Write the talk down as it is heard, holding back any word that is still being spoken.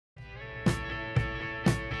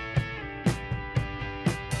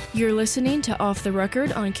You're listening to Off the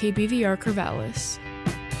Record on KBVR Corvallis.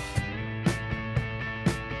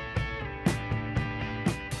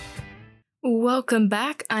 Welcome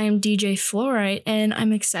back. I am DJ Fluorite, and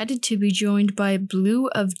I'm excited to be joined by Blue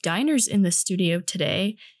of Diners in the studio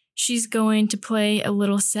today. She's going to play a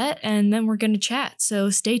little set, and then we're going to chat,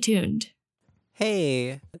 so stay tuned.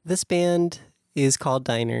 Hey, this band is called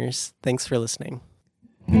Diners. Thanks for listening.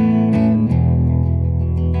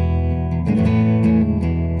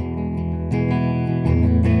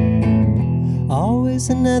 Always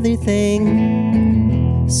another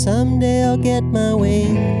thing. Someday I'll get my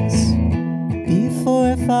wings.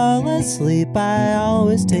 Before I fall asleep, I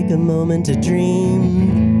always take a moment to dream.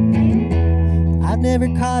 I've never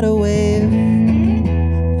caught a wave.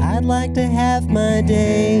 I'd like to have my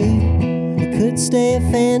day. It could stay a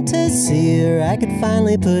fantasy, or I could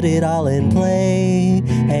finally put it all in play.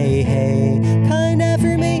 Hey, hey, kind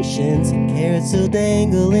affirmations and carrots still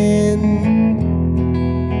dangling.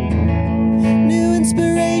 New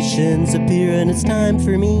inspirations appear, and it's time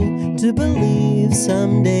for me to believe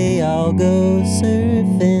someday I'll go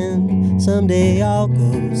surfing. Someday I'll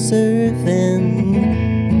go surfing.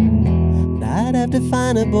 But I'd have to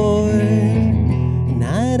find a board, and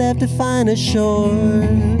I'd have to find a shore.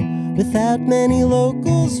 Without many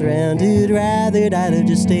locals around who'd rather I'd have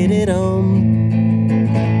just stayed at home.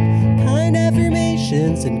 Kind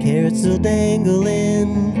affirmations and carrots still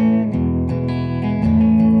dangling.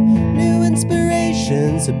 New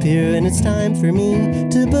inspirations appear, and it's time for me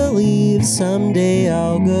to believe someday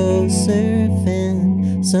I'll go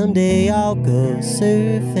surfing. Someday I'll go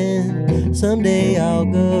surfing. Someday I'll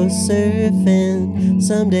go surfing.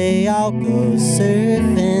 Someday I'll go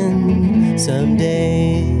surfing.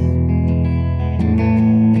 Someday.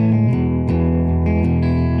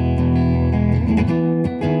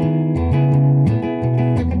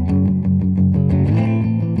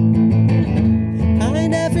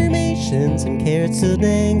 And carrots still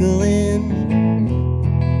dangling.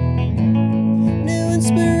 New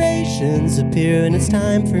inspirations appear, and it's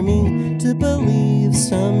time for me to believe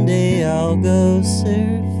someday I'll go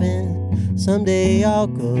surfing. Someday I'll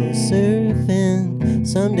go surfing.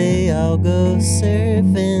 Someday I'll go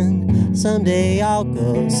surfing. Someday I'll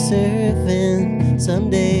go surfing.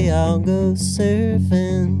 Someday I'll go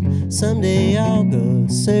surfing. Someday I'll go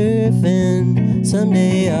surfing.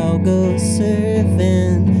 Someday I'll go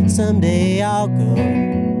surfing. Someday I'll go.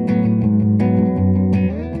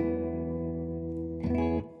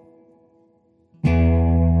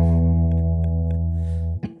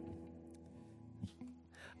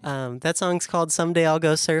 That song's called "Someday I'll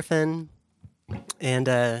Go Surfing," and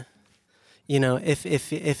you know,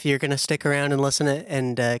 if you're gonna stick around and listen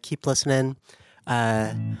and keep listening,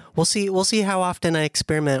 we'll see how often I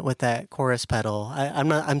experiment with that chorus pedal.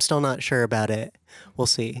 I'm still not sure about it. We'll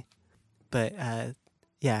see, but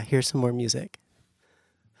yeah, here's some more music.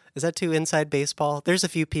 Is that too inside baseball? There's a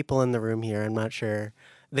few people in the room here. I'm not sure.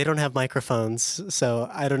 They don't have microphones, so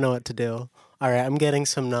I don't know what to do. All right, I'm getting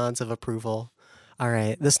some nods of approval. All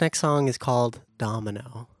right, this next song is called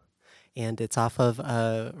Domino, and it's off of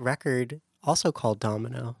a record also called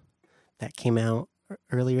Domino that came out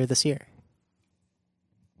earlier this year.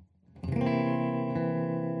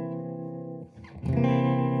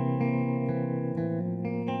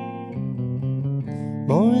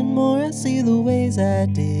 More and more I see the ways I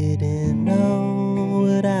didn't know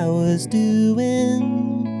what I was doing.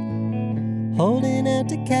 Holding out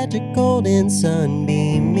to catch a golden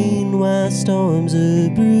sunbeam, meanwhile storms are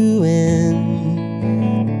brewing.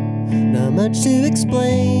 Not much to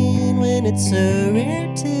explain when it's so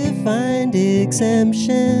rare to find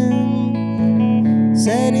exemption.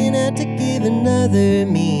 Setting out to give another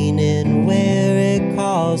meaning where it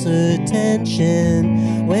calls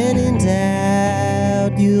attention. When in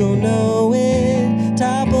doubt, you'll know it.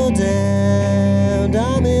 Topple down,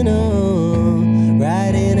 domino,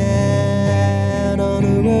 riding out on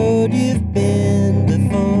a road you've been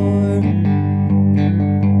before.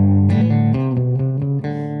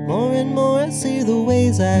 More and more I see the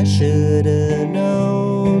ways I should have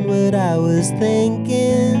known what I was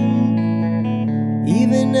thinking.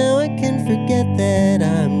 Even now I can forget that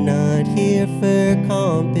I'm not here for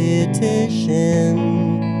competition.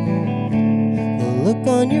 Look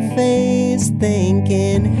on your face,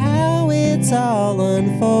 thinking how it's all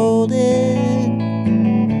unfolded.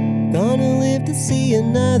 Gonna live to see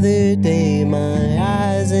another day, my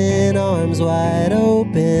eyes and arms wide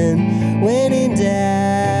open. When in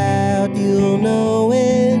doubt, you'll know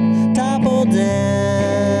it. Topple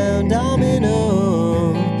down,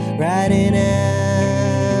 domino, riding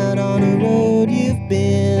out on a road you've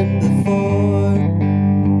been before.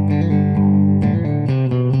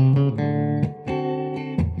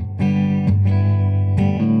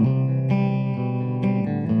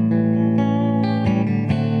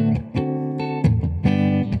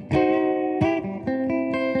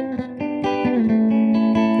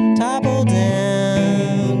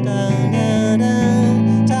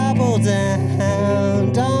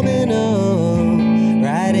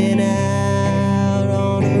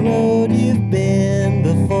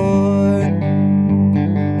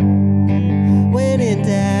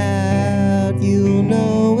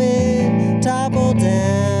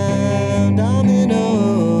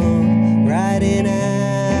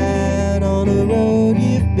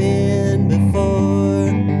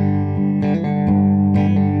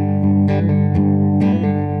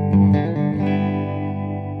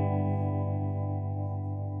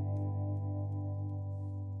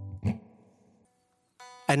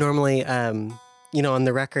 I normally, on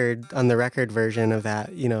the record version of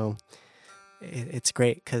that, it's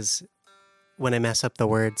great because when I mess up the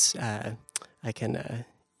words, I can,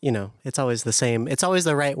 it's always the same. It's always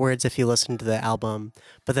the right words if you listen to the album.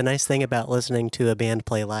 But the nice thing about listening to a band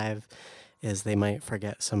play live is they might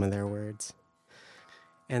forget some of their words.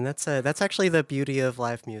 And that's actually the beauty of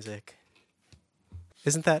live music.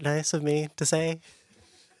 Isn't that nice of me to say?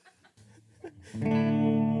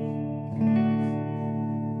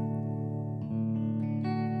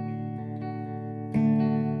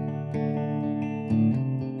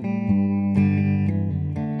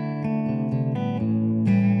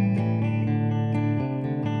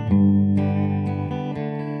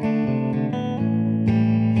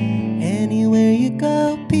 Anywhere you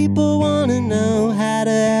go, people want to know how to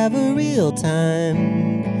have a real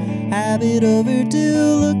time. Habit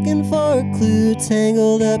overdue, looking for a clue,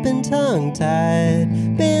 tangled up and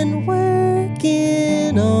tongue-tied. Been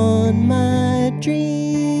working on my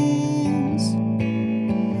dreams.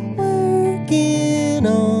 Working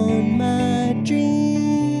on my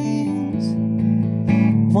dreams.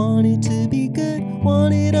 Want it to be good,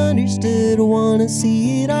 want it understood, wanna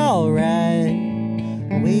see it all right.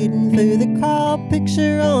 Waiting for the call,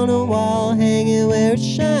 picture on a wall, hanging where it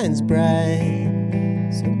shines bright.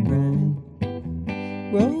 So bright.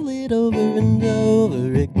 Roll it over and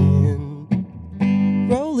over again.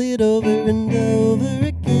 Roll it over and over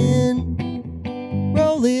again.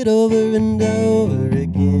 Roll it over and over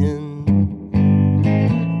again.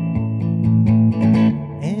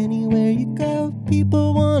 Anywhere you go,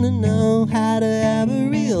 people want to know how to have a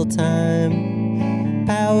real time.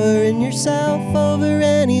 Power in yourself over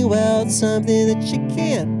any wealth, something that you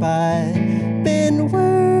can't buy. Been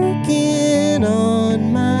working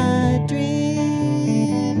on my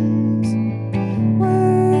dreams.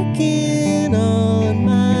 Working on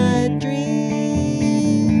my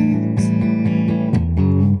dreams.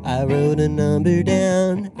 I wrote a number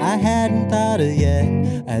down I hadn't thought of yet.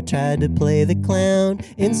 I tried to play the clown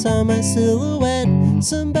and saw my silhouette.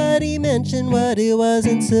 Somebody mentioned what it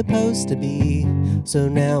wasn't supposed to be. So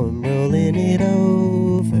now I'm rolling it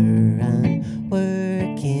over. I'm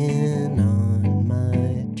working on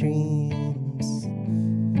my dreams.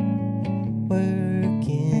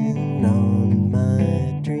 Working on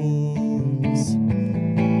my dreams.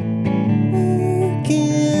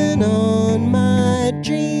 Working on my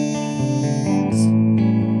dreams.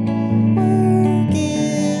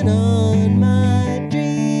 Working on my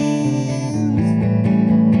dreams.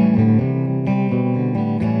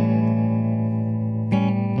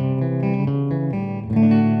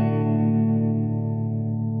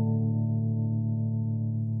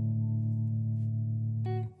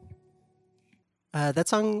 That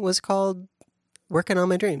song was called "Working on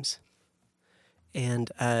My Dreams," and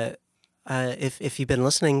if you've been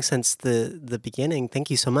listening since the beginning, thank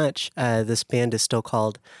you so much. This band is still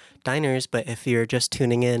called Diners, but if you're just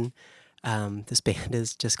tuning in, this band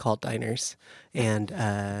is just called Diners, and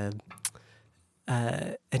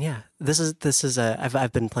yeah, this is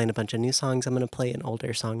I've been playing a bunch of new songs. I'm gonna play an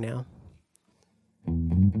older song now.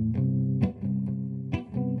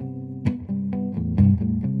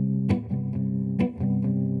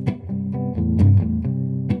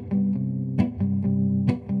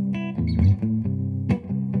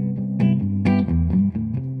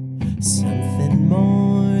 Something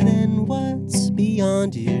more than what's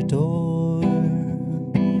beyond your door.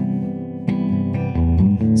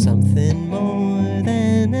 Something more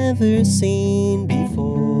than ever seen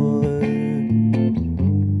before.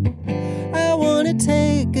 I wanna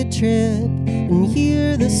take a trip and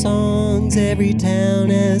hear the songs every town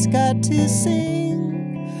has got to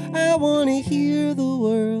sing. I wanna hear the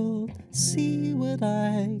world, see what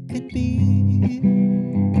I could be.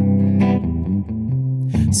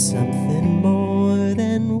 Something more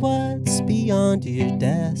than what's beyond your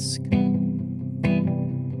desk.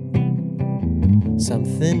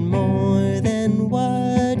 Something more than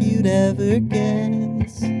what you'd ever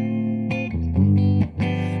guess.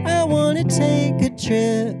 I wanna take a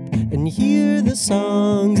trip and hear the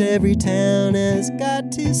songs every town has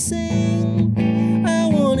got to sing. I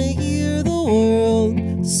wanna hear the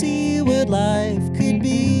world, see what life could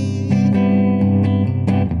be.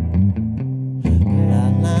 La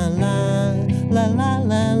la la la la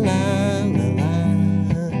la.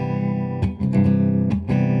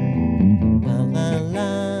 La la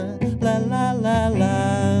la la la la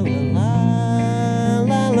la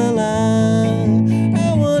la la la.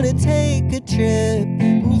 I wanna take a trip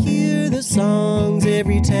and hear the songs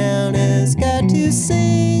every town has got to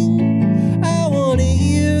sing. I wanna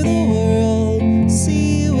hear the world,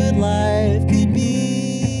 see what life could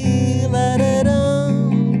be. La da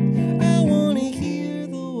dum.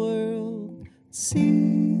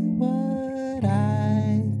 see what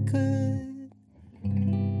I could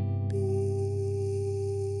be.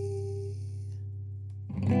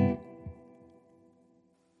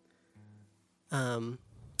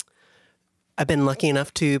 I've been lucky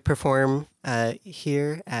enough to perform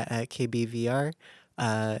here at KBVR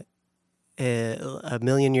a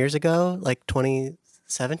million years ago, like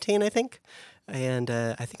 2017, I think. And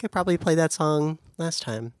I think I probably played that song last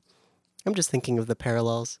time. I'm just thinking of the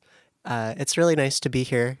parallels. It's really nice to be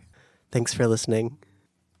here. Thanks for listening.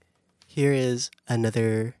 Here is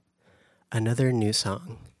another new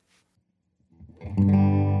song.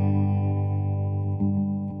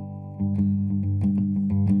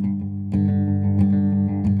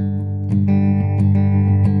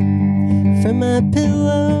 From my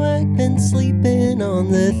pillow, I've been sleeping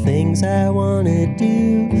on the things I want to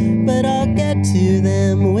do, but I'll get to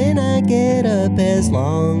them when I get up, as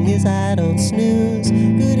long as I don't snooze.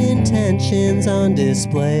 Good intentions on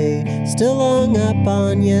display, still hung up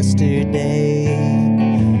on yesterday.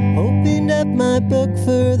 Opened up my book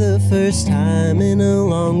for the first time in a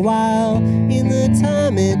long while. In the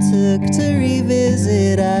time it took to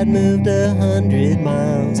revisit, I'd moved 100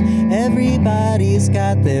 miles. Everybody's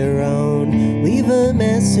got their own. Leave a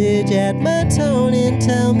message at my tone and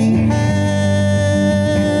tell me, how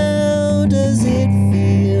does it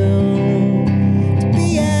feel to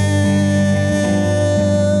be out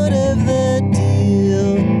of the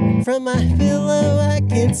deal? From my pillow I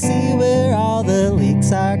can see where all the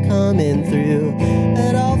leaks are coming through,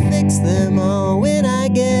 but I'll fix them all when I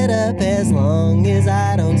get up, as long as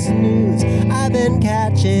I don't snooze. I've been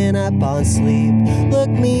catching up on sleep. Look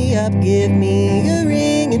me up, give me a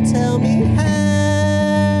ring and tell me, how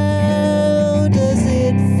does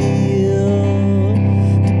it feel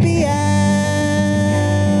to be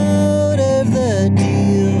out of the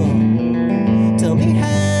deal? Tell me, how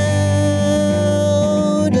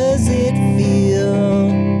does it feel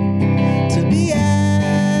to be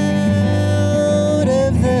out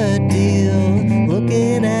of the deal?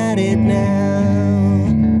 Looking at it now.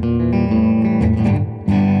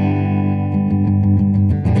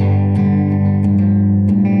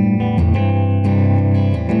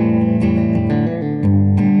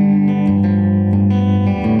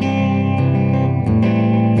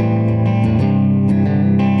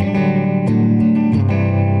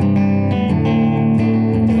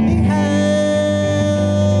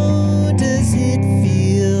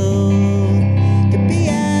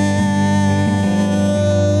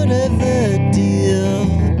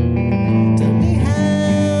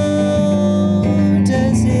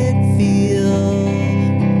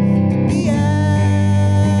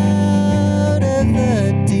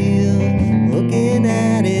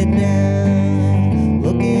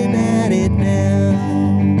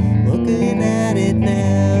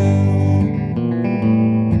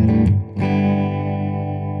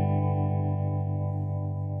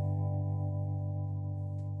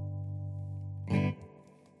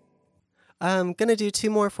 I'm gonna do 2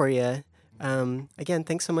 more for you. Again,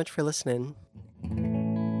 thanks so much for listening.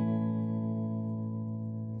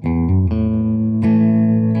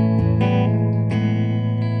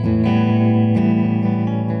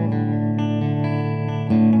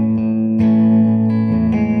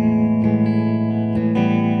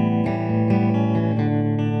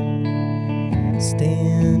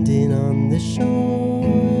 Standing on the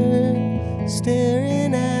shore,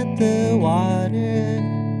 staring at the water,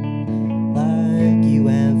 like you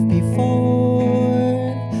have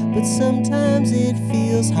before, but sometimes it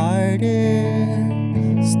feels harder.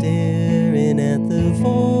 Staring at the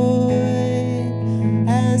void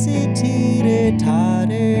as it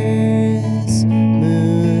teeter-totters,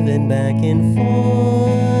 moving back and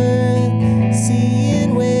forth,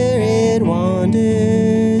 seeing where it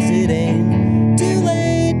wanders. It ain't too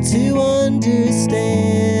late to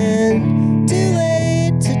understand, too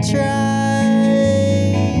late to try,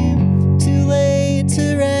 too late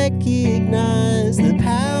to recognize the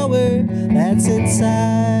power that's inside.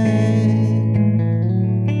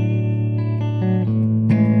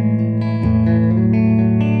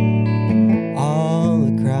 All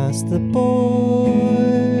across the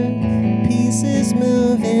board, pieces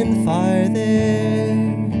moving farther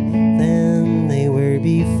than they were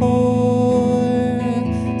before,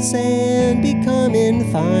 sand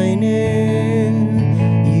becoming finer.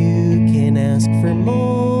 You can ask for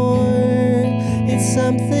more, it's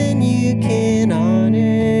something you can honor.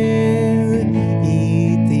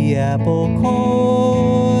 Eat the apple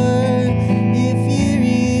core if you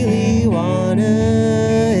really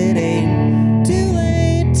wanna. It ain't too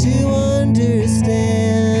late to understand,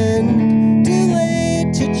 too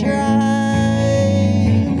late to try,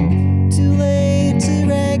 too late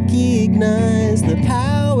is the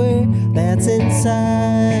power that's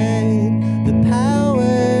inside. The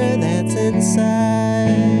power that's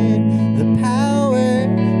inside. The power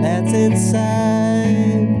that's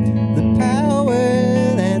inside. The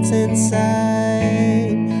power that's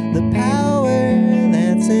inside. The power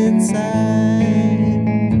that's inside.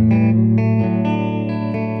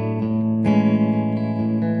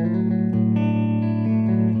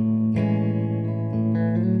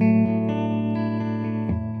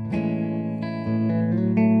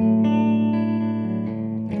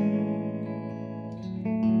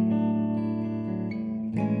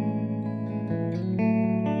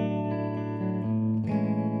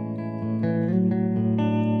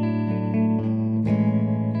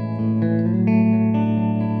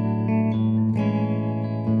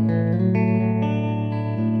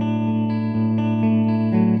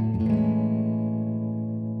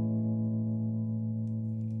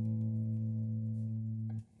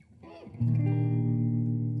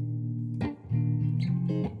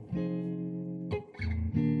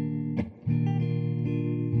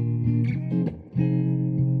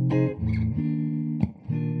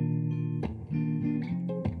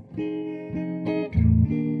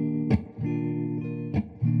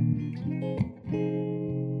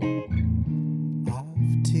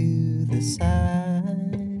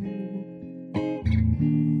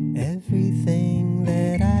 Everything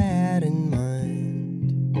that I had in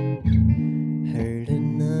mind. Heard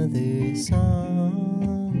another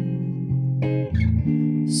song,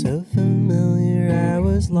 so familiar I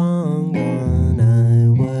was long gone. I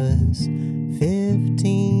was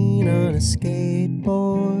 15 on a skateboard,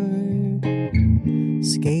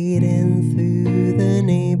 skating through the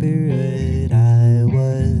neighborhood. I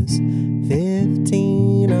was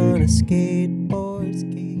 15 on a skateboard,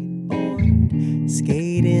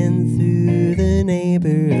 skating through the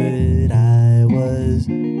neighborhood. I was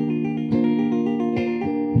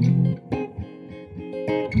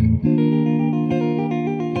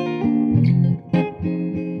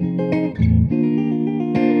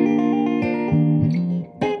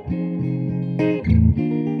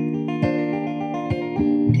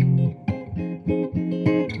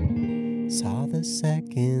saw the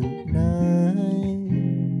second night,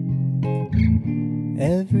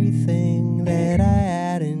 everything that I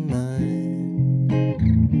had in mind.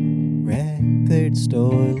 Record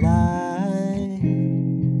store light,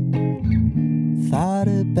 thought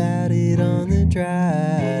about it on the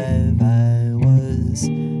drive. I was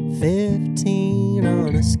 15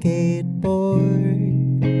 on a skateboard,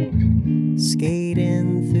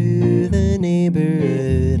 skating through the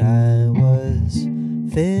neighborhood. I was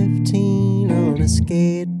 15 on a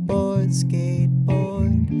skateboard,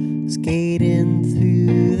 skating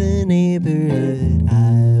through the neighborhood.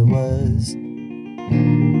 I was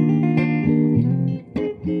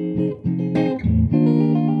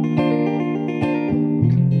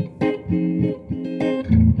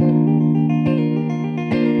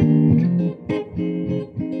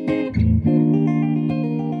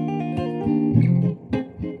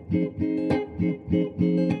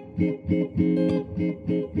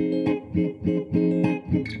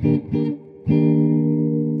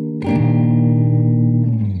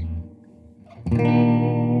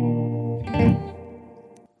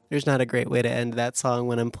There's not a great way to end that song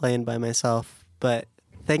when I'm playing by myself, but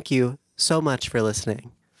thank you so much for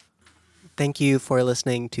listening. Thank you for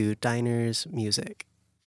listening to Diner's Music.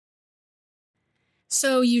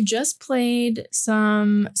 So you just played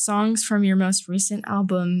some songs from your most recent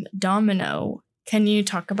album, Domino. Can you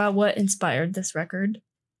talk about what inspired this record?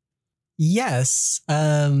 Yes.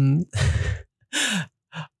 I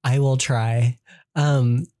will try. I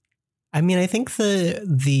mean, I think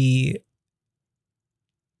the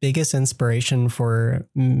biggest inspiration for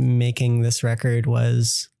making this record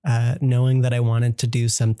was knowing that I wanted to do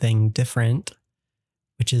something different,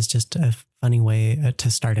 which is just a funny way to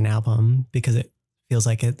start an album because it feels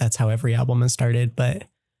like that's how every album has started. But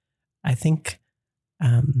I think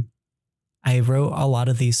I wrote a lot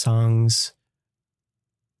of these songs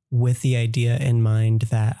with the idea in mind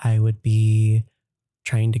that I would be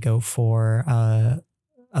trying to go for a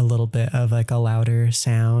little bit of like a louder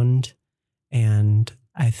sound. And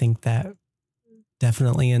I think that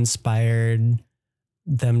definitely inspired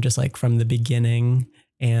them just like from the beginning.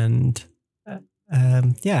 And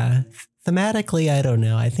yeah, thematically, I don't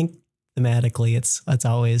know. I think thematically it's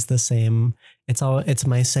always the same. It's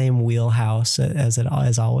my same wheelhouse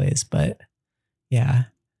as always. But yeah.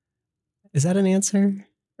 Is that an answer?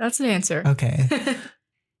 That's an answer. Okay.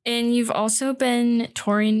 And you've also been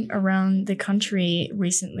touring around the country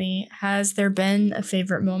recently. Has there been a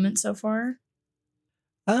favorite moment so far?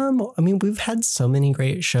 I mean, we've had so many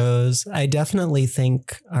great shows. I definitely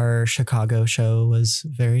think our Chicago show was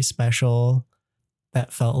very special.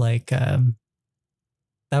 That felt like that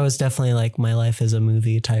was definitely like my life is a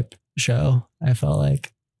movie type show. I felt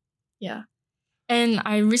like. Yeah. And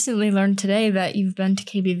I recently learned today that you've been to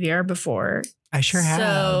KBVR before. I sure have.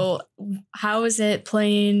 So how is it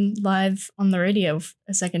playing live on the radio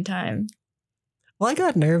a second time? Well, I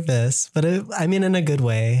got nervous, but I mean, in a good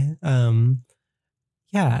way.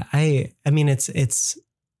 Yeah, I mean, I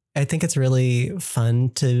think it's really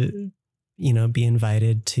fun to, be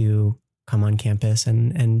invited to come on campus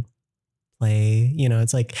and play.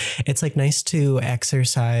 It's like nice to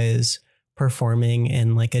exercise performing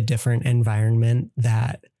in like a different environment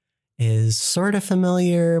that is sort of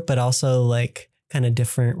familiar, but also like kind of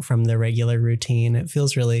different from the regular routine. It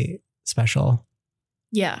feels really special.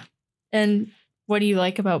 Yeah. And what do you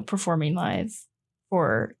like about performing live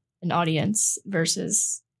for an audience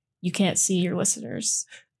versus you can't see your listeners?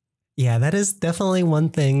 Yeah, that is definitely one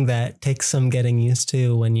thing that takes some getting used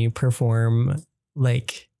to when you perform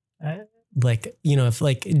if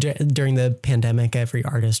like during the pandemic, every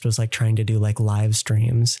artist was like trying to do like live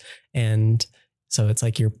streams. And so it's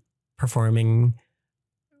like you're performing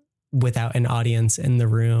without an audience in the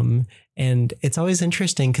room. And it's always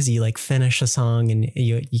interesting because you like finish a song and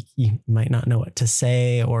you might not know what to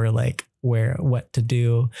say or like what to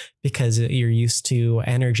do because you're used to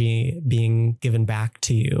energy being given back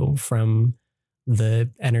to you from the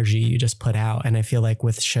energy you just put out. And I feel like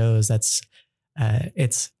with shows, that's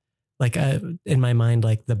it's like in my mind,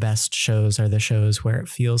 like the best shows are the shows where it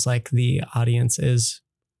feels like the audience is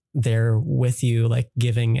there with you, like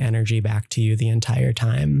giving energy back to you the entire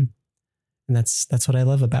time. And that's what I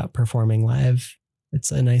love about performing live.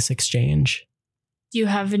 It's a nice exchange. Do you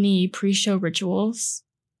have any pre-show rituals?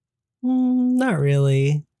 Not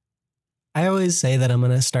really. I always say that I'm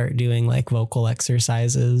going to start doing like vocal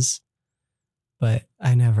exercises, but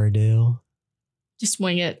I never do. Just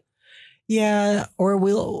wing it. Yeah, or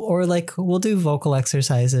we'll do vocal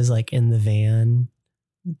exercises like in the van.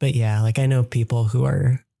 But yeah, like I know people who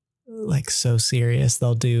are like so serious,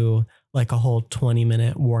 they'll do like a whole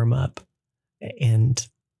 20-minute warm up and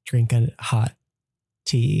drink a hot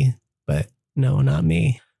tea. But no, not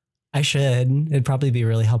me. I should. It'd probably be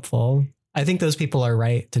really helpful. I think those people are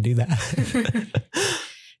right to do that.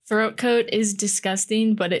 Throat coat is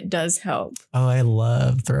disgusting, but it does help. Oh, I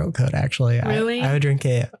love throat coat, actually. Really? I would drink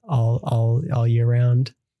it all year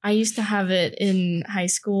round. I used to have it in high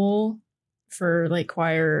school for like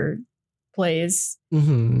choir plays,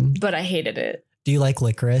 but I hated it. Do you like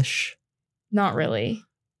licorice? Not really.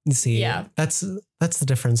 You see, yeah, that's the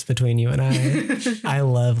difference between you and I. I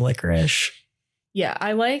love licorice. Yeah,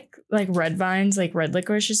 I like red vines, like red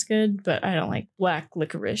licorice is good, but I don't like black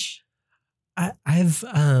licorice. I've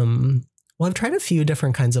tried a few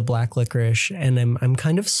different kinds of black licorice, and I'm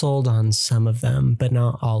kind of sold on some of them, but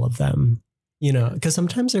not all of them. Because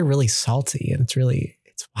sometimes they're really salty, and it's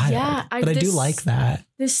wild. Yeah, I do like that.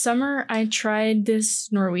 This summer, I tried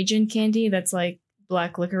this Norwegian candy that's like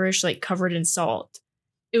black licorice, like covered in salt.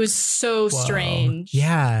 It was so strange.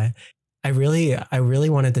 Yeah, I really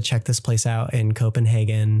wanted to check this place out in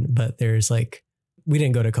Copenhagen, but there's like. We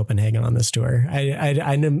didn't go to Copenhagen on this tour.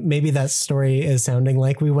 I know maybe that story is sounding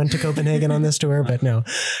like we went to Copenhagen on this tour, but no.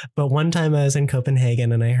 But one time I was in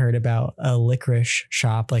Copenhagen and I heard about a licorice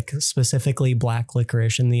shop, like specifically black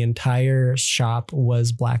licorice, and the entire shop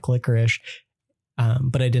was black licorice.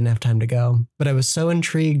 But I didn't have time to go. But I was so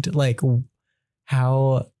intrigued, like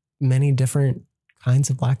how many different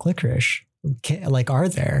kinds of black licorice are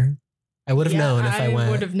there. I would have known if I went.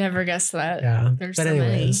 I would have never guessed that. Yeah, there's but so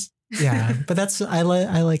anyways. Yeah, but I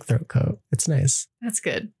like throat coat. It's nice. That's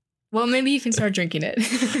good. Well, maybe you can start drinking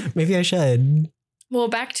it. Maybe I should. Well,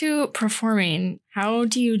 back to performing. How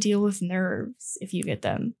do you deal with nerves if you get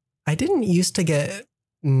them? I didn't used to get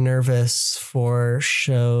nervous for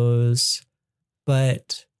shows,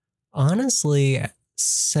 but honestly,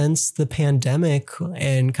 since the pandemic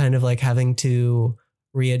and kind of like having to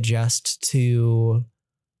readjust to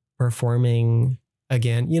performing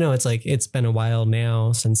again, it's like it's been a while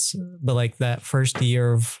now but like that first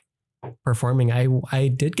year of performing, I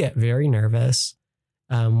did get very nervous,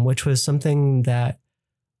 which was something that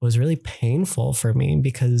was really painful for me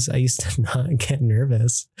because I used to not get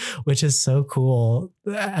nervous, which is so cool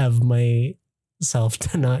of myself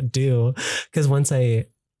to not do. Because once I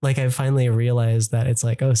finally realized that it's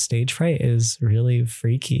like, oh, stage fright is really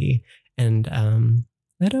freaky. And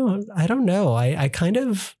I don't know.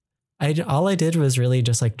 All I did was really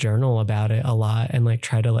just like journal about it a lot and like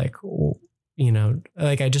try to I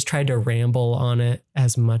just tried to ramble on it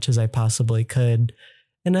as much as I possibly could.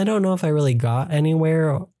 And I don't know if I really got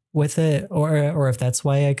anywhere with it or if that's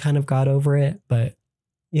why I kind of got over it. But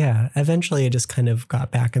yeah, eventually I just kind of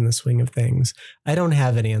got back in the swing of things. I don't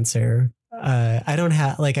have an answer. I don't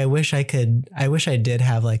have like, I wish I did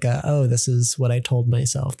have like this is what I told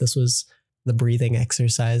myself. This was the breathing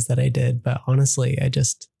exercise that I did. But honestly,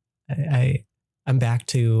 I'm back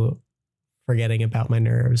to forgetting about my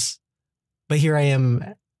nerves. But here I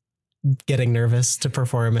am getting nervous to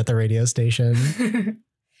perform at the radio station.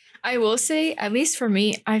 I will say, at least for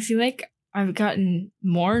me, I feel like I've gotten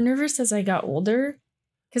more nervous as I got older.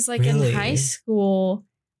 Because like in high school,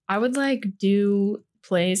 I would like do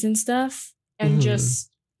plays and stuff and just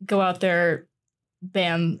go out there,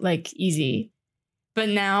 bam, like easy. But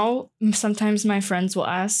now sometimes my friends will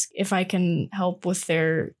ask if I can help with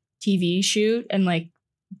their TV shoot and like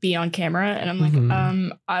be on camera. And I'm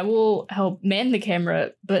like, I will help man the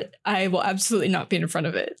camera, but I will absolutely not be in front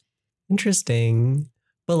of it. Interesting.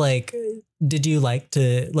 But like, did you like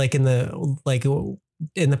to like in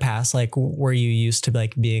the past, like were you used to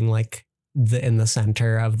like being like in the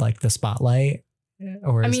center of like the spotlight?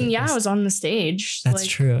 Or I mean, I was on the stage. That's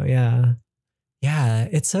true. Yeah. Yeah.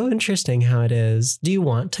 It's so interesting how it is. Do you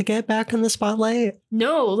want to get back in the spotlight?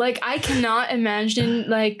 No, like I cannot imagine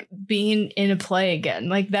like being in a play again.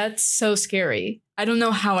 Like that's so scary. I don't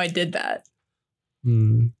know how I did that.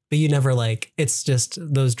 But you never like, it's just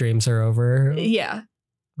those dreams are over. Yeah.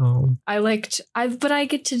 Oh, but I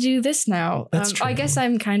get to do this now. That's true. I guess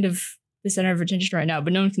I'm kind of the center of attention right now,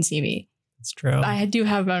 but no one can see me. It's true. I do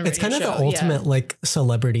have my radio It's kind of show, the ultimate like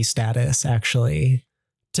celebrity status, actually,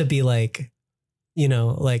 to be like, you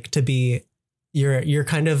know, like to be, you're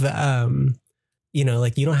kind of, you know,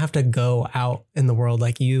 like you don't have to go out in the world.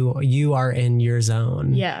 Like you are in your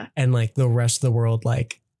zone. Yeah. And like the rest of the world,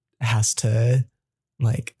 like has to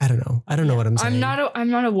like, I don't know what I'm saying. I'm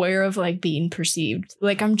not aware of like being perceived.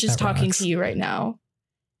 Like I'm just talking to you right now.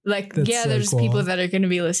 Like, That's so there's cool. people that are going to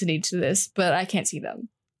be listening to this, but I can't see them.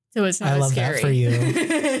 So it's not I as love scary. that for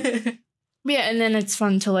you. Yeah. And then it's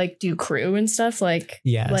fun to like do crew and stuff. Like,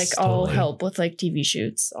 Yes, like I'll totally. help with like TV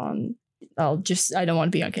shoots I don't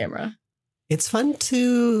want to be on camera. It's fun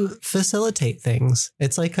to facilitate things.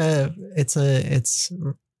 It's like it's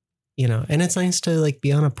you know, and it's nice to like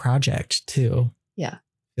be on a project too. Yeah.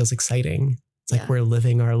 Feels exciting. It's like we're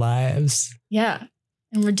living our lives. Yeah.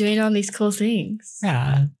 And we're doing all these cool things.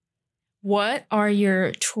 Yeah. What are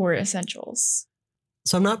your tour essentials?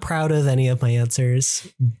 So I'm not proud of any of my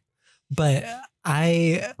answers, but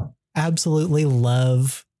I absolutely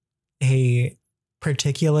love a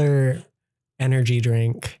particular energy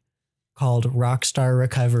drink called Rockstar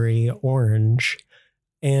Recovery Orange.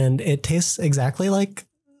 And it tastes exactly like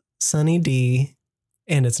Sunny D,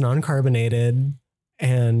 and it's non-carbonated.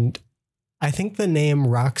 And I think the name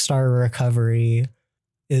Rockstar Recovery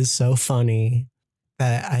is so funny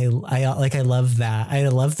that I love that. I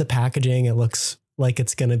love the packaging. It looks like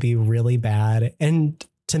it's going to be really bad. And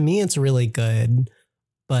to me, it's really good,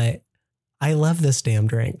 but I love this damn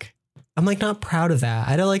drink. I'm like not proud of that.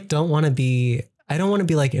 I don't want to be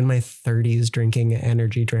like in my 30s drinking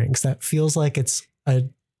energy drinks. That feels like it's a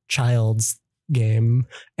child's game,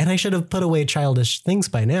 and I should have put away childish things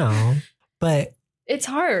by now, but it's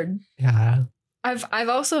hard. Yeah. I've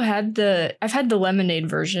also had the lemonade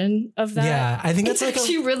version of that. Yeah, I think it's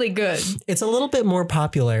actually really good. It's a little bit more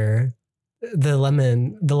popular, the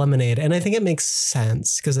lemonade, and I think it makes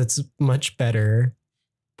sense because it's much better,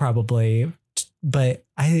 probably. But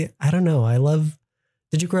I don't know.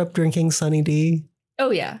 Did you grow up drinking Sunny D? Oh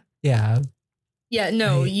yeah. Yeah. Yeah.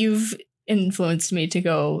 No, you've influenced me to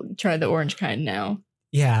go try the orange kind now.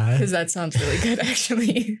 Yeah. Because that sounds really good,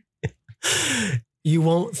 actually. You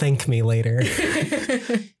won't thank me later.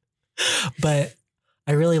 But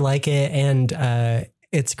I really like it, and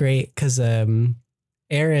it's great because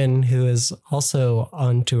Aaron, who is also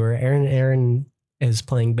on tour, Aaron is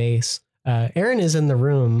playing bass. Aaron is in the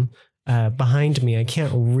room behind me. I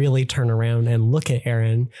can't really turn around and look at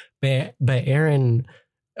Aaron, but Aaron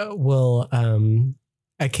will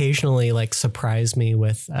occasionally like surprise me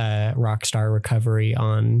with Rockstar Recovery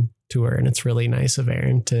on tour, and it's really nice of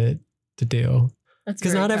Aaron to do.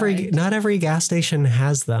 Because not every gas station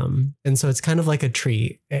has them, and so it's kind of like a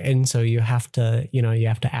treat, and so you have to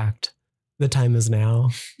act. The time is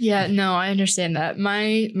now. Yeah, no, I understand that.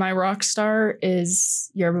 My rock star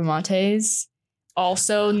is yerba mates,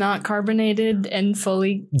 also not carbonated and full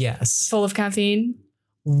of caffeine.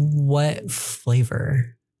 What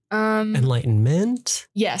flavor? Enlightenment?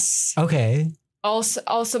 Yes. Okay.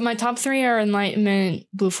 Also my top 3 are Enlightenment,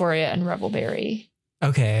 Blueforia, and Revelberry.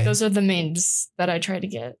 Okay. Those are the mains that I try to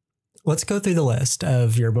get. Let's go through the list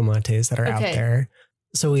of yerba mates that are out there.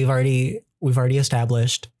 So we've already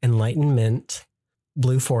established Enlightenment,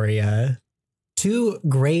 Bluephoria, two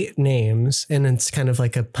great names, and it's kind of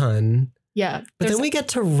like a pun. Yeah. But then we get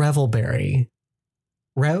to Revelberry.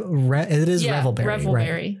 It is Revelberry.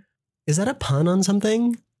 Revelberry. Right? Is that a pun on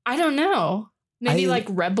something? I don't know. Maybe like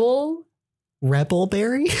Rebel?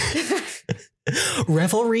 Rebelberry?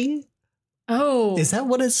 Revelry? Oh. Is that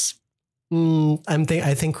what it's?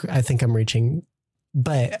 I think I'm reaching,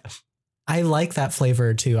 but I like that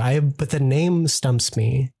flavor too. But the name stumps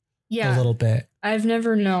me a little bit. I've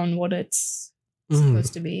never known what it's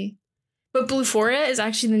supposed to be. But Bluephoria is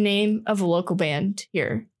actually the name of a local band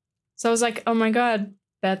here. So I was like, oh my God,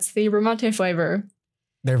 that's the yerba mate flavor.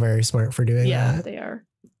 They're very smart for doing that. Yeah, they are.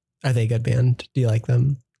 Are they a good band? Do you like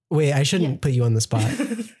them? Wait, I shouldn't put you on the spot.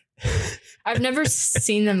 I've never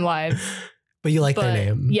seen them live. But you like their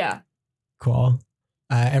name. Yeah. Cool.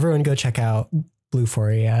 Everyone go check out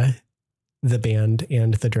Bluephoria, the band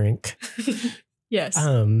and the drink. Yes.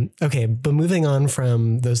 Okay, but moving on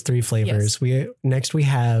from those three flavors, we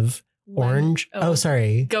have orange. Oh,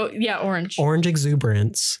 sorry. Orange. Orange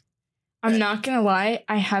exuberance. I'm not going to lie.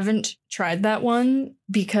 I haven't tried that one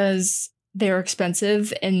because they're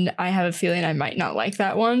expensive and I have a feeling I might not like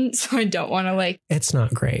that one. So I don't want to It's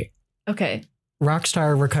not great. Okay.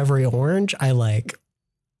 Rockstar Recovery Orange, I like.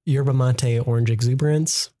 Yerba Mate Orange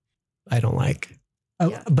Exuberance, I don't like. Oh,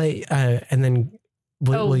 yeah. But, and then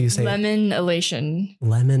what will you say? Lemon Elation.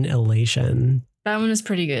 Lemon Elation. That one is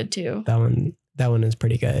pretty good too. That one is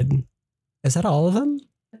pretty good. Is that all of them?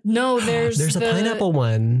 No, there's a pineapple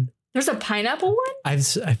one. There's a pineapple one? I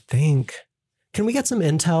think. Can we get some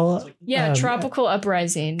intel? Yeah, Tropical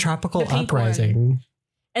Uprising. Tropical Uprising. One.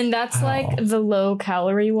 And that's like the low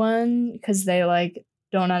calorie one because they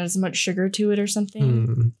don't add as much sugar to it or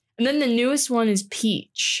something. And then the newest one is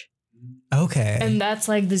Peach. Okay. And that's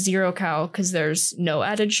like the 0 cal because there's no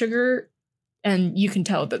added sugar. And you can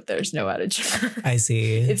tell that there's no added sugar. I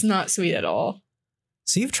see. It's not sweet at all.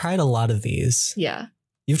 So you've tried a lot of these. Yeah.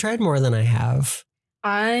 You've tried more than I have.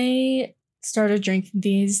 I started drinking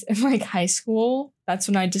these in high school. That's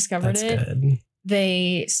when I discovered it. Good.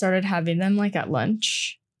 They started having them at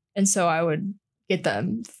lunch. And so I would get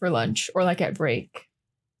them for lunch or at break.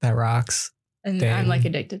 That rocks. And Dang. I'm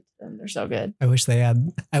addicted to them. They're so good. I wish they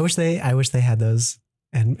had those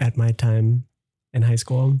at my time in high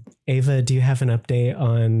school. Ava, do you have an update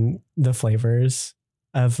on the flavors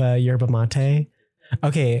of yerba mate?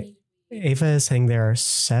 Okay. Ava is saying there are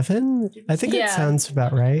 7. I think it sounds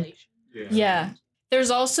about right. Yeah.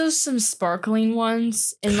 There's also some sparkling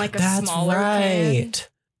ones in a That's smaller right. can.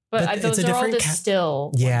 But those are all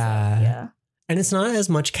distilled. Yeah. Yeah. And it's not as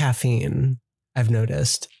much caffeine, I've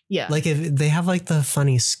noticed. Yeah. If they have the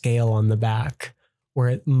funny scale on the back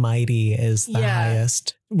where mighty is the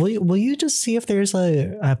highest. Will you just see if there's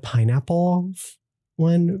a pineapple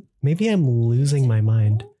one? Maybe I'm losing my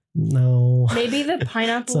mind. No. Maybe the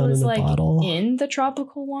pineapple is in the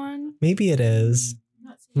tropical one. Maybe it is.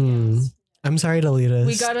 I'm sorry to lead us.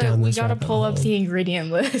 We gotta pull up the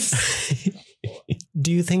ingredient list.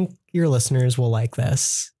 Do you think your listeners will like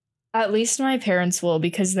this? At least my parents will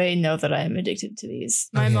because they know that I am addicted to these.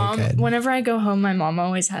 My mom, whenever I go home, my mom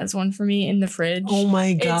always has one for me in the fridge. Oh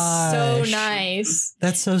my gosh. It's so nice.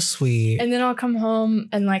 That's so sweet. And then I'll come home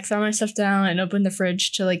and throw my stuff down and open the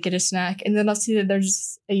fridge to get a snack. And then I'll see that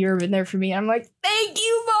there's a yerba in there for me. I'm like, thank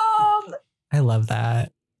you, Mom. I love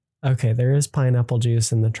that. Okay, there is pineapple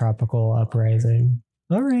juice in the Tropical Uprising.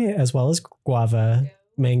 All right, as well as guava,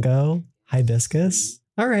 mango, hibiscus.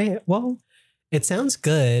 All right, well, it sounds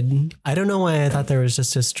good. I don't know why I thought there was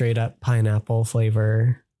just a straight up pineapple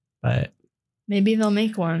flavor, but maybe they'll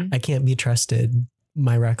make one. I can't be trusted.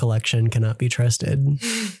 My recollection cannot be trusted.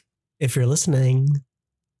 If you're listening,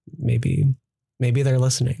 maybe they're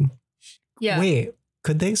listening. Yeah. Wait,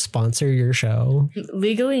 could they sponsor your show?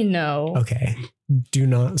 Legally, no. Okay. Do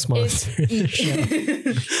not sponsor the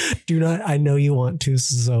show. Do not. I know you want to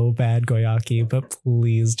so bad, Goyaki, but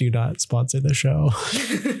please do not sponsor the show.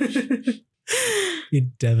 Be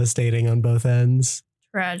devastating on both ends.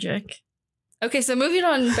 Tragic. Okay, so moving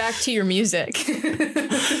on back to your music.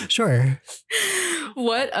 Sure.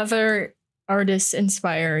 What other artists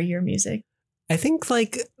inspire your music? I think for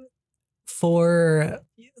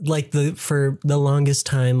the longest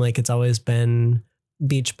time, it's always been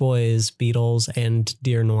Beach Boys, Beatles, and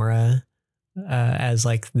Dear Nora as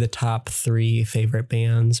the top 3 favorite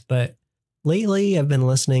bands. But lately I've been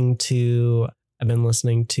listening to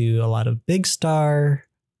a lot of Big Star.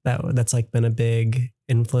 That's been a big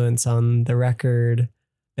influence on the record.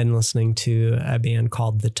 Been listening to a band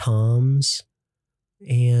called The Toms.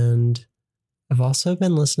 And I've also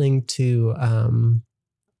been listening to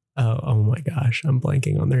my gosh, I'm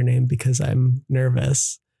blanking on their name because I'm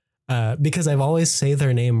nervous. Because I've always say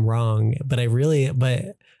their name wrong, but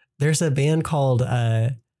there's a band called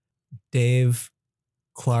Dave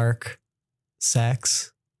Clark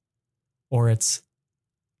Sex, or it's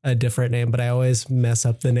a different name, but I always mess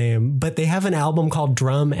up the name. But they have an album called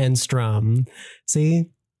Drum and Strum. See?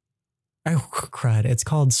 Oh, crud. It's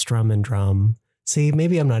called Strum and Drum. See,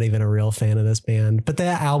 maybe I'm not even a real fan of this band, but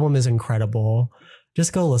that album is incredible.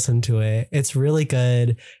 Just go listen to it. It's really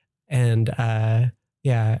good. And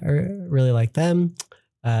yeah, I really like them.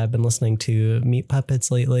 I've been listening to Meat Puppets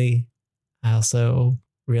lately. I also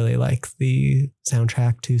really like the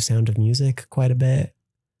soundtrack to Sound of Music quite a bit.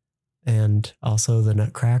 And also the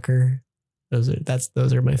Nutcracker. Those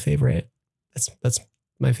are my favorite. That's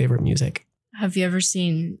my favorite music. Have you ever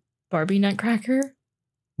seen Barbie Nutcracker?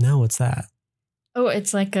 No, what's that? Oh,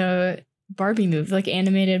 it's like a Barbie movie, like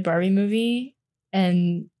animated Barbie movie,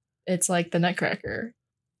 and it's like the Nutcracker.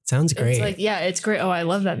 Sounds great. It's like, yeah, it's great. Oh, I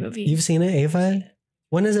love that movie. You've seen it, Ava?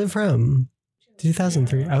 When is it from?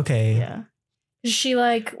 2003. Okay. Yeah. She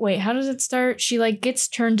how does it start? She gets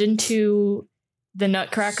turned into the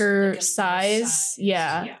Nutcracker size.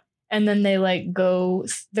 Yeah. And then they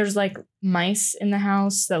there's mice in the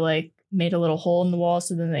house that made a little hole in the wall.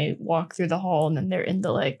 So then they walk through the hall and then they're in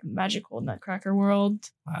the magical Nutcracker world.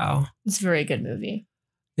 Wow. It's a very good movie.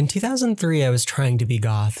 In 2003, I was trying to be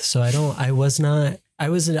goth. So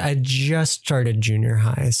I just started junior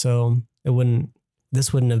high. So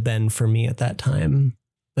this wouldn't have been for me at that time,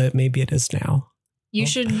 but maybe it is now. You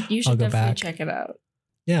should definitely check it out.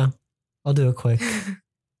 Yeah. I'll do a quick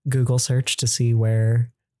Google search to see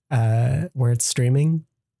where it's streaming.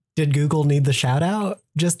 Did Google need the shout out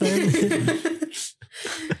just then?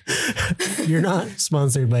 You're not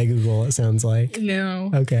sponsored by Google, it sounds like.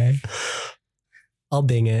 No. Okay. I'll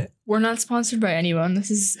Bing it. We're not sponsored by anyone.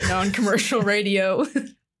 This is non-commercial radio.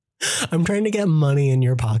 I'm trying to get money in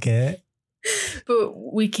your pocket. But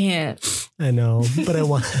we can't. I know, but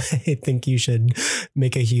I think you should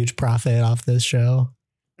make a huge profit off this show.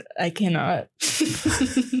 I cannot.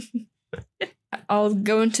 I'll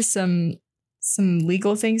go into some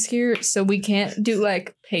legal things here. So we can't do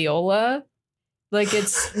payola.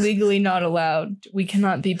 It's legally not allowed. We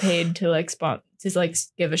cannot be paid to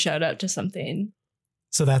give a shout out to something.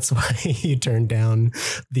 So that's why you turned down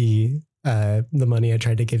the money I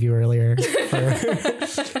tried to give you earlier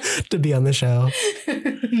to be on the show.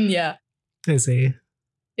 Yeah. I see.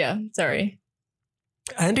 Yeah, sorry.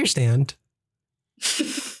 I understand.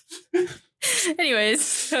 Anyways,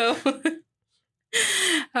 so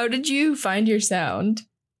how did you find your sound?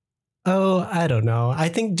 Oh, I don't know. I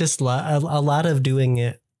think just a lot of doing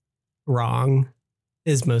it wrong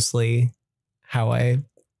is mostly how I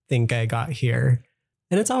think I got here.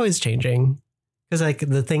 And it's always changing. Because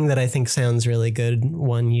the thing that I think sounds really good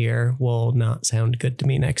one year will not sound good to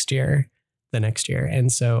me the next year.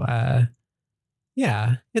 And so,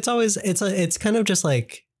 yeah, it's kind of just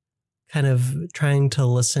kind of trying to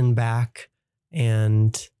listen back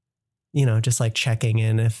and, just checking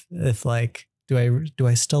in if do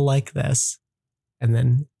I still like this? And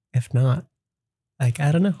then if not, I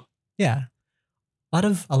don't know. Yeah.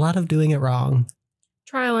 A lot of doing it wrong.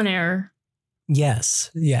 Trial and error.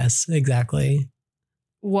 Yes, exactly.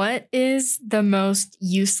 What is the most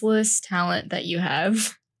useless talent that you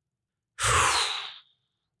have?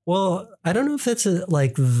 Well, I don't know if it's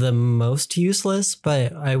the most useless,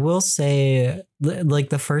 but I will say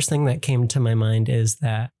the first thing that came to my mind is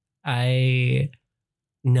that I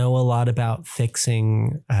know a lot about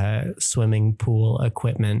fixing swimming pool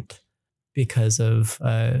equipment because of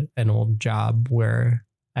an old job where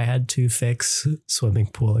I had to fix swimming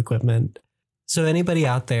pool equipment. So anybody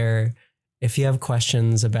out there, if you have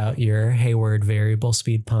questions about your Hayward variable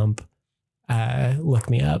speed pump, look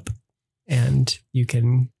me up and you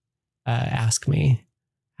can ask me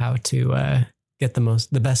how to get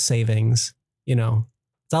the best savings.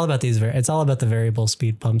 It's all about the variable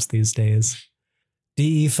speed pumps these days.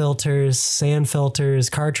 DE filters, sand filters,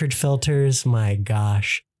 cartridge filters. My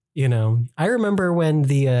gosh. I remember when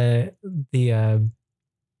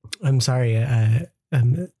I'm sorry.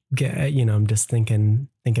 I'm just thinking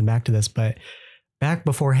back to this, but back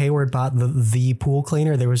before Hayward bought the pool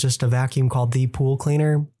cleaner, there was just a vacuum called the pool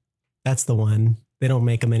cleaner. That's the one. They don't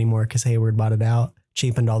make them anymore because Hayward bought it out,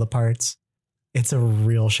 cheapened all the parts. It's a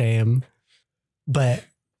real shame. But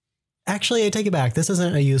actually, I take it back. This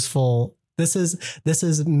isn't a useful. This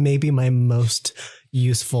is maybe my most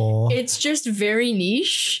useful. It's just very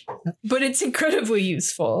niche, but it's incredibly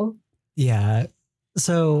useful. Yeah.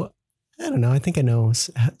 So I don't know. I think I know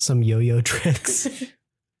some yo-yo tricks.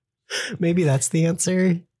 Maybe that's the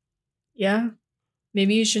answer. Yeah.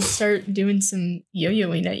 Maybe you should start doing some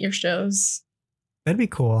yo-yoing at your shows. That'd be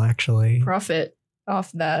cool, actually. Profit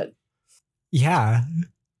off that. Yeah.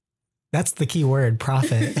 That's the key word,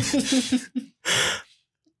 profit.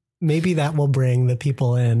 Maybe that will bring the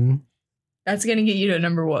people in. That's going to get you to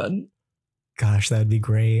number 1. Gosh, that'd be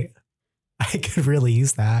great. I could really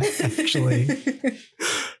use that, actually.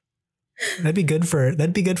 That'd be good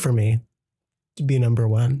for me to be number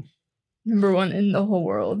 1. Number 1 in the whole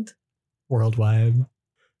world. Worldwide.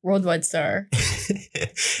 Worldwide star.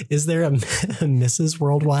 Is there a Mrs.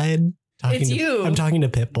 Worldwide? It's you. I'm talking to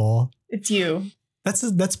Pitbull. It's you. That's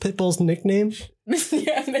Pitbull's nickname?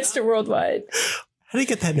 Yeah, Mr. Worldwide. How do you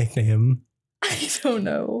get that nickname? I don't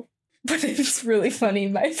know. But it's really funny.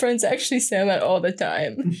 My friends actually say that all the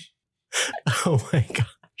time. Oh my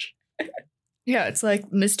gosh. Yeah, it's like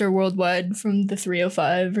Mr. Worldwide from the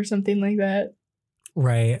 305 or something like that.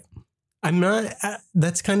 Right. I'm not,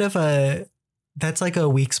 that's kind of that's like a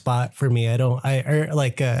weak spot for me.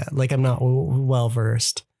 I'm not well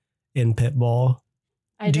versed in Pitbull.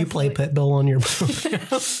 Do you play Pitbull on your program?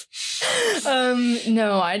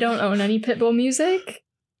 No, I don't own any Pitbull music.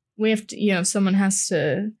 We have to, someone has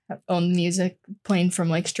to own music. Playing from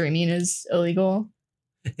like streaming is illegal.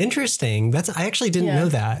 Interesting. I actually didn't know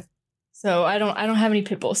that. So I don't have any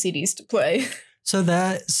Pitbull CDs to play. So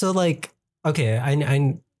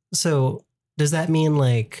does that mean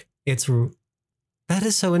like that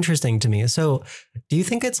is so interesting to me. So do you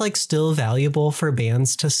think it's like still valuable for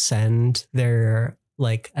bands to send their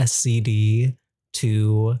like a CD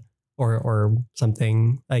to or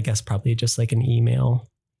something, I guess probably just like an email?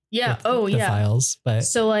 Yeah. The files. But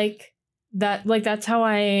so like that's how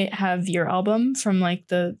I have your album from like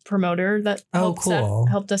the promoter that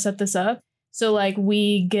helped us set this up. So like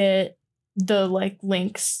we get the like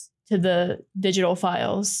links to the digital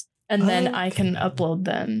files and then I can upload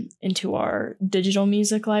them into our digital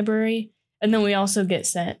music library. And then we also get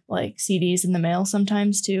sent like CDs in the mail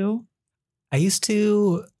sometimes too. I used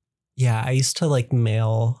to like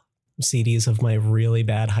mail CDs of my really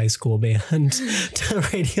bad high school band to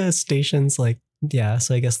radio stations. Like, yeah.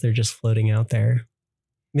 So I guess they're just floating out there.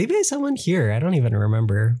 Maybe I saw one here. I don't even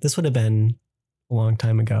remember. This would have been a long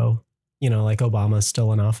time ago. Like Obama's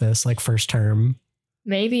still in office, like first term.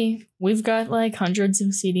 Maybe. We've got like hundreds of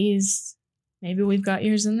CDs. Maybe we've got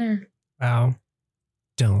yours in there. Wow.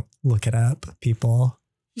 Don't look it up, people.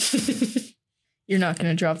 You're not going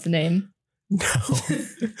to drop the name? No.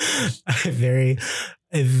 I very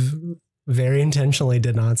intentionally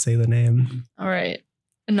did not say the name. All right.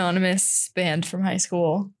 Anonymous band from high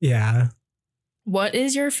school. Yeah. What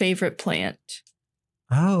is your favorite plant?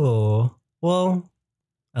 Oh, well,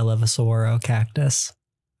 I love a saguaro cactus.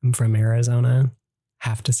 I'm from Arizona.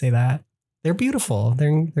 Have to say that. They're beautiful.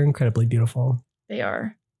 They're incredibly beautiful. They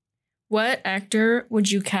are. What actor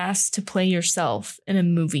would you cast to play yourself in a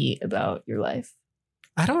movie about your life?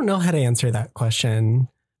 I don't know how to answer that question,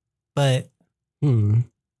 but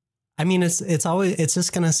I mean, it's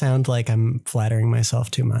just going to sound like I'm flattering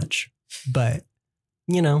myself too much, but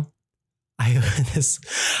I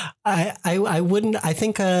wouldn't, I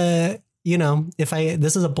think,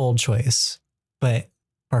 this is a bold choice, but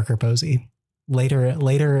Parker Posey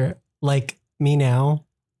later, like me now,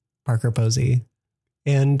 Parker Posey.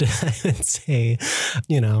 And I would say,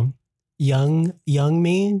 young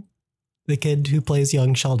me, the kid who plays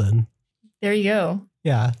young Sheldon. There you go.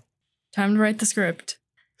 Yeah. Time to write the script.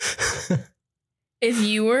 If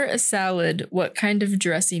you were a salad, what kind of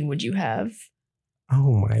dressing would you have?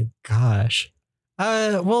 Oh my gosh.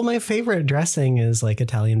 Well, my favorite dressing is like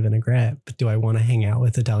Italian vinaigrette, but do I want to hang out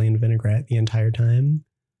with Italian vinaigrette the entire time?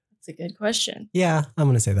 That's a good question. Yeah, I'm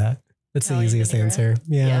going to say that. That's Italian the easiest vinaigrette. Answer.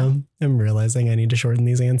 Yeah, I'm realizing I need to shorten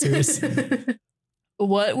these answers.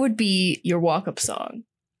 What would be your walk-up song?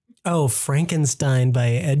 Oh, Frankenstein by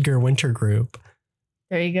Edgar Winter Group.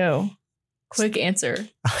 There you go. Quick answer.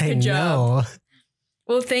 Good job.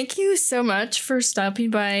 Well, thank you so much for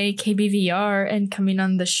stopping by KBVR and coming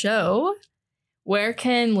on the show. Where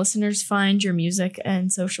can listeners find your music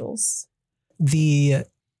and socials? The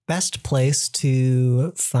best place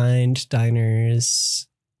to find Diner's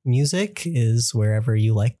music is wherever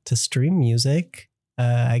you like to stream music.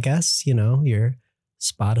 I guess, your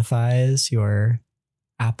Spotify's, your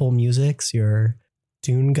Apple Music's, your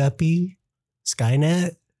TuneGuppy,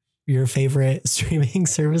 Skynet, your favorite streaming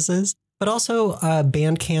services. But also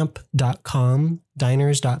bandcamp.com,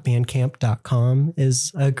 diners.bandcamp.com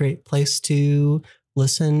is a great place to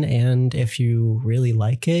listen. And if you really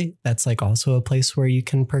like it, that's like also a place where you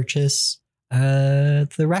can purchase the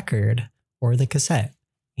record or the cassette.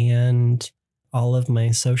 And all of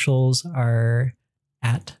my socials are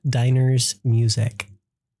at Diners Music.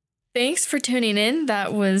 Thanks for tuning in.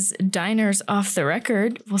 That was Diners Off the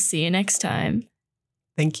Record. We'll see you next time.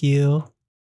 Thank you.